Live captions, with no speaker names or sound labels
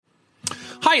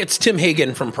Hi, it's Tim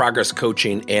Hagen from Progress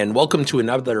Coaching, and welcome to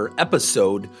another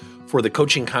episode for the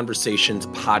Coaching Conversations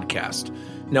podcast.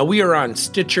 Now, we are on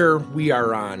Stitcher, we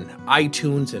are on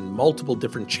iTunes, and multiple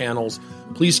different channels.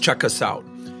 Please check us out.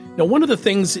 Now, one of the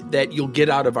things that you'll get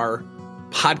out of our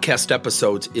podcast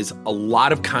episodes is a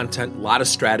lot of content, a lot of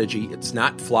strategy. It's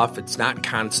not fluff, it's not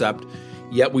concept,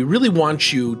 yet we really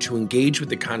want you to engage with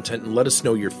the content and let us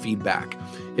know your feedback.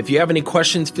 If you have any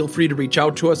questions, feel free to reach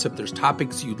out to us. If there's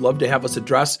topics you'd love to have us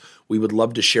address, we would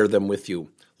love to share them with you.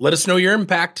 Let us know your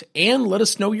impact and let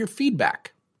us know your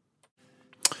feedback.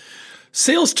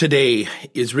 Sales today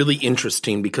is really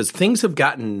interesting because things have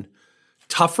gotten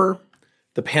tougher.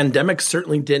 The pandemic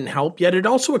certainly didn't help, yet it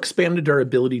also expanded our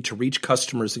ability to reach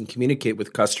customers and communicate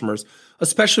with customers,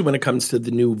 especially when it comes to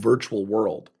the new virtual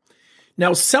world.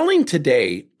 Now, selling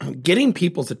today, getting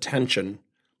people's attention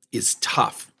is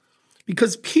tough.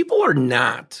 Because people are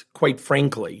not, quite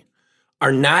frankly,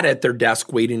 are not at their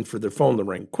desk waiting for their phone to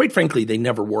ring. Quite frankly, they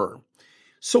never were.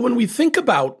 So when we think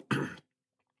about,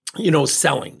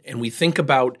 selling and we think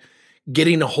about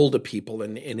getting a hold of people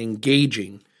and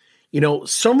engaging,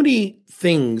 so many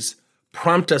things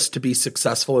prompt us to be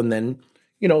successful and then,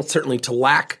 certainly to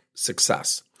lack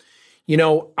success.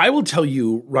 I will tell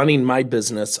you, running my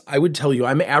business, I would tell you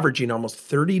I'm averaging almost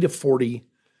 30 to 40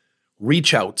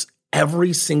 reach outs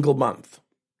every single month.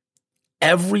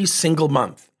 Every single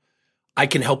month, I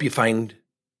can help you find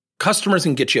customers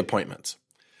and get you appointments.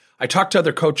 I talked to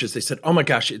other coaches. They said, oh my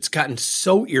gosh, it's gotten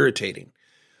so irritating.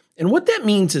 And what that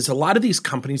means is a lot of these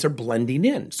companies are blending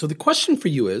in. So the question for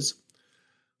you is,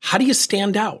 how do you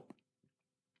stand out?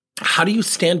 How do you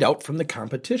stand out from the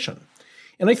competition?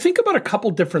 And I think about a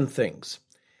couple different things.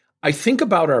 I think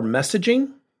about our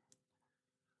messaging.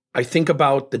 I think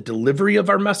about the delivery of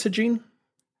our messaging.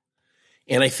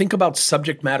 And I think about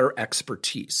subject matter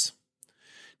expertise.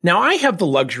 Now, I have the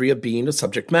luxury of being a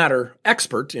subject matter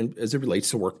expert as it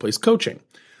relates to workplace coaching.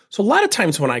 So a lot of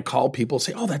times when I call, people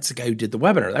say, oh, that's the guy who did the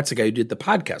webinar. That's the guy who did the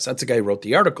podcast. That's the guy who wrote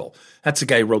the article. That's the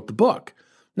guy who wrote the book.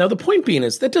 Now, the point being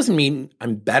is that doesn't mean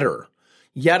I'm better.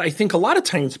 Yet I think a lot of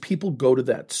times people go to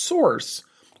that source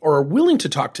or are willing to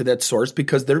talk to that source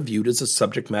because they're viewed as a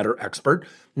subject matter expert,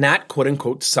 not quote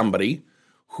unquote somebody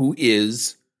who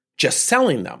is just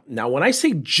selling them. Now, when I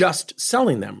say just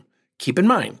selling them, keep in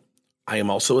mind, I am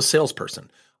also a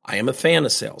salesperson. I am a fan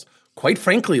of sales. Quite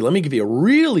frankly, let me give you a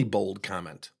really bold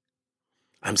comment.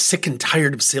 I'm sick and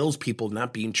tired of salespeople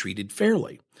not being treated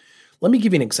fairly. Let me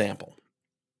give you an example.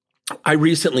 I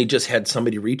recently just had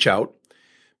somebody reach out,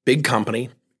 big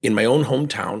company in my own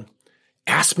hometown,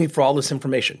 ask me for all this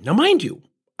information. Now, mind you,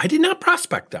 I did not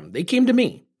prospect them. They came to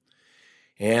me.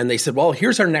 And they said, well,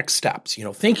 here's our next steps.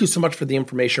 Thank you so much for the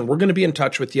information. We're going to be in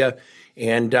touch with you.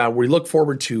 And we look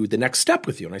forward to the next step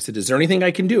with you. And I said, is there anything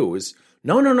I can do?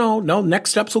 No.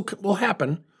 Next steps will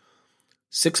happen.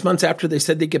 6 months after they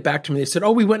said they'd get back to me, they said,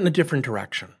 oh, we went in a different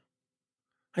direction.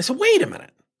 I said, wait a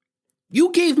minute.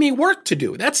 You gave me work to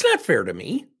do. That's not fair to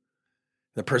me.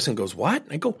 The person goes, what?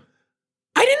 I go,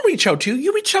 I didn't reach out to you.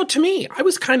 You reached out to me. I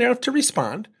was kind enough to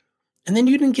respond. And then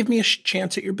you didn't give me a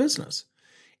chance at your business.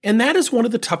 And that is one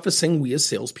of the toughest things we as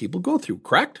salespeople go through,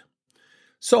 correct?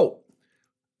 So,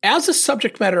 as a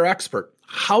subject matter expert,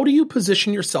 how do you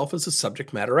position yourself as a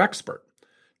subject matter expert?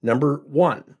 Number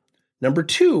one. Number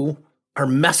two, our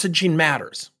messaging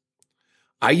matters.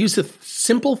 I use a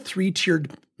simple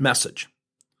 3-tiered message.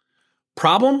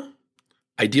 Problem,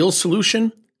 ideal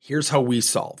solution, here's how we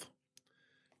solve.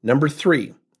 Number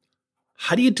three,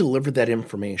 how do you deliver that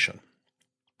information?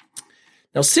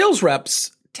 Now, sales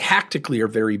reps tactically are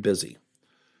very busy.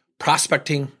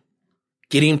 Prospecting,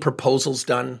 getting proposals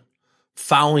done,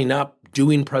 following up,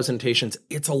 doing presentations.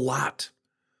 It's a lot.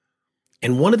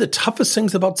 And one of the toughest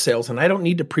things about sales, and I don't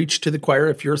need to preach to the choir,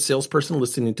 if you're a salesperson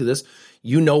listening to this,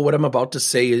 you know what I'm about to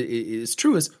say is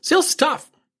true, is sales is tough.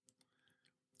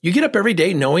 You get up every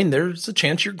day knowing there's a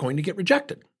chance you're going to get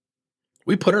rejected.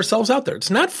 We put ourselves out there. It's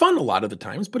not fun a lot of the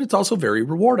times, but it's also very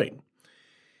rewarding.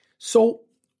 So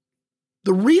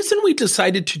the reason we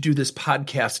decided to do this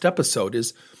podcast episode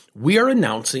is we are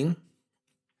announcing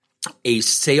a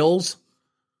sales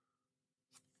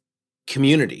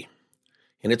community,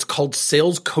 and it's called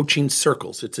Sales Coaching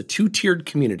Circles. It's a 2-tiered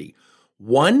community,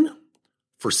 1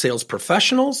 for sales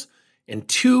professionals and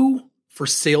 2 for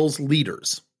sales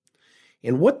leaders.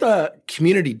 And what the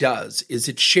community does is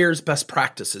it shares best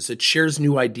practices. It shares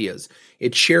new ideas.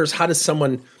 It shares how does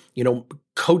someone,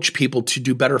 coach people to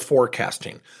do better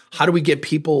forecasting. How do we get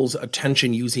people's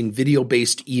attention using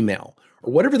video-based email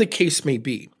or whatever the case may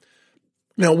be?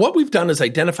 Now, what we've done is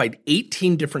identified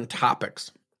 18 different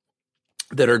topics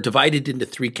that are divided into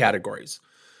 3 categories: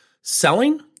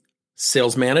 selling,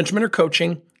 sales management or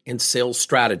coaching, and sales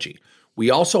strategy. We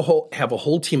also have a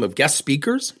whole team of guest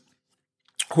speakers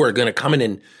who are going to come in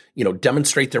and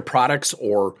demonstrate their products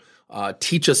or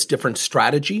teach us different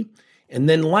strategy. And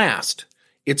then last,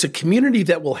 it's a community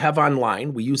that we'll have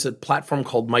online. We use a platform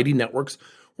called Mighty Networks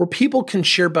where people can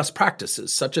share best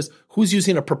practices, such as who's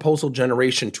using a proposal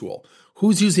generation tool,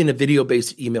 who's using a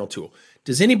video-based email tool.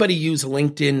 Does anybody use a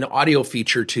LinkedIn audio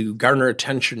feature to garner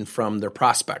attention from their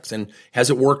prospects? And has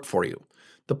it worked for you?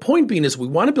 The point being is we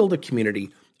want to build a community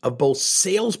of both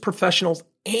sales professionals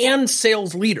and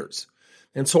sales leaders.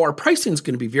 And so our pricing is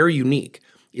going to be very unique.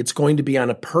 It's going to be on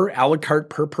a per a la carte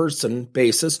per person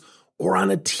basis or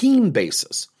on a team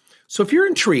basis. So if you're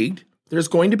intrigued, there's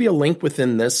going to be a link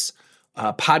within this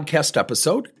podcast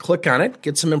episode. Click on it,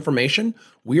 get some information.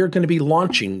 We are going to be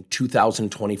launching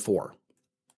 2024.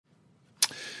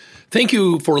 Thank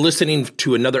you for listening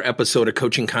to another episode of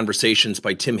Coaching Conversations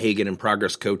by Tim Hagen and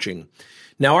Progress Coaching.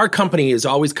 Now, our company is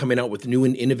always coming out with new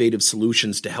and innovative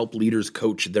solutions to help leaders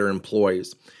coach their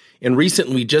employees. And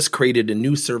recently, we just created a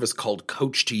new service called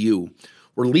Coach to You,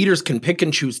 where leaders can pick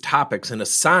and choose topics and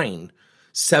assign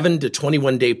 7 to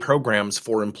 21-day programs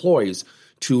for employees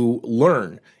to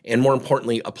learn and, more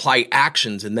importantly, apply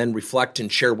actions and then reflect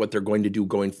and share what they're going to do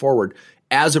going forward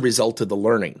as a result of the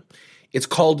learning. It's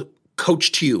called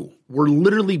Coach to You. We're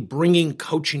literally bringing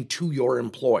coaching to your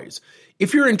employees.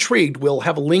 If you're intrigued, we'll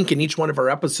have a link in each one of our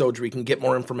episodes where you can get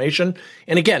more information.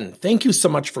 And again, thank you so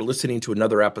much for listening to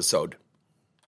another episode.